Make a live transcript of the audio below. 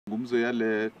mazungumzo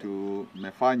yale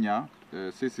tumefanya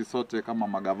sisi sote kama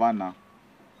magavana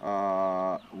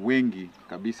wengi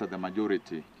kabisa, the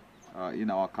majority in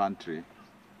our country,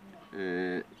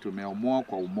 tumeamua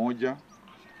kwa umoja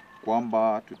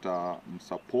kwamba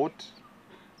tutamsupport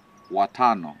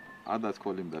watano, others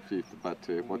call him the fifth,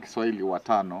 but kwa Kiswahili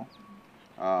watano,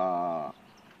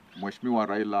 Mheshimiwa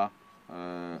Raila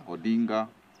Odinga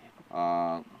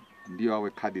ndio awe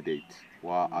candidate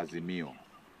wa Azimio.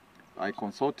 I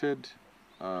consulted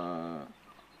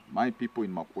my people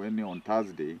in Makueni on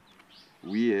Thursday.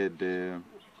 We had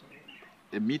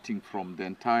a meeting from the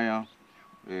entire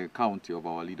county of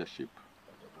our leadership,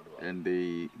 and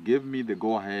they gave me the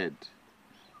go-ahead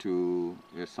to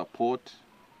support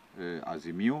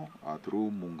Azimio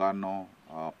through Muungano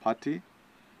party,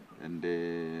 and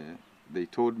they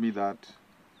told me that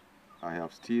I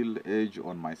have still edge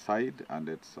on my side, and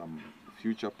at some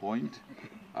future point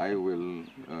I will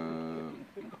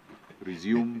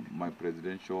resume my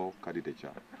presidential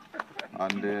candidature.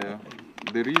 And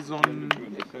the reason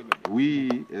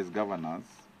we as governors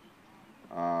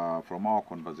from our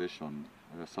conversation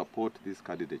support this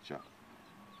candidature,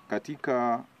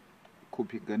 katika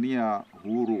kupigania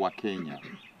uhuru wa Kenya,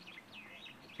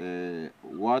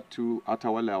 watu hata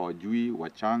wale hawajui,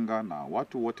 wachanga na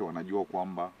watu wote wanajua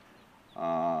kwamba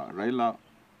Raila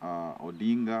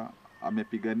Odinga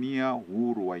amepigania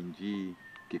uhuru wa nchi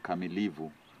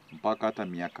kikamilivu mpaka hata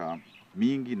miaka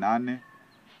mingi 8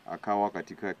 akawa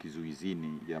katika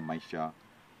kizuizini ya maisha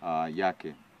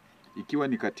yake. Ikiwa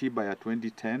ni katiba ya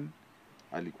 2010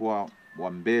 alikuwa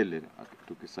wa mbele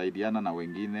tukisaidiana na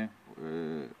wengine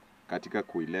katika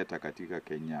kuileta katika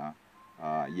Kenya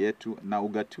yetu, na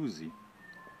ugatuzi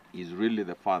is really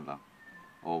the father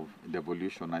of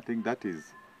devolution. I think that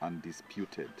is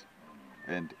undisputed,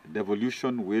 and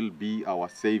devolution will be our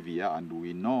savior, and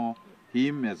we know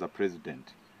him as a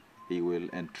president. He will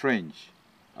entrench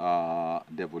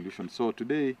devolution. So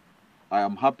today I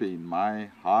am happy in my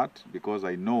heart because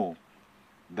I know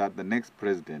that the next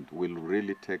president will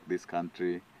really take this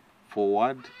country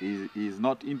forward. He is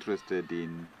not interested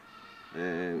in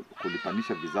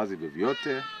kulipanisha vizazi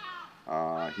vyovyote.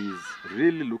 He's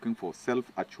really looking for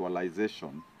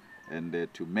self-actualization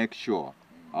and to make sure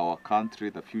our country,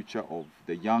 the future of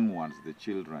the young ones, the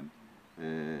children,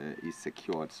 is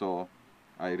secured. So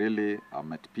I really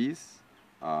am at peace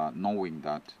knowing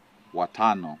that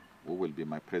watano, who will be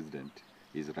my president,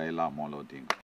 is Raila Odinga.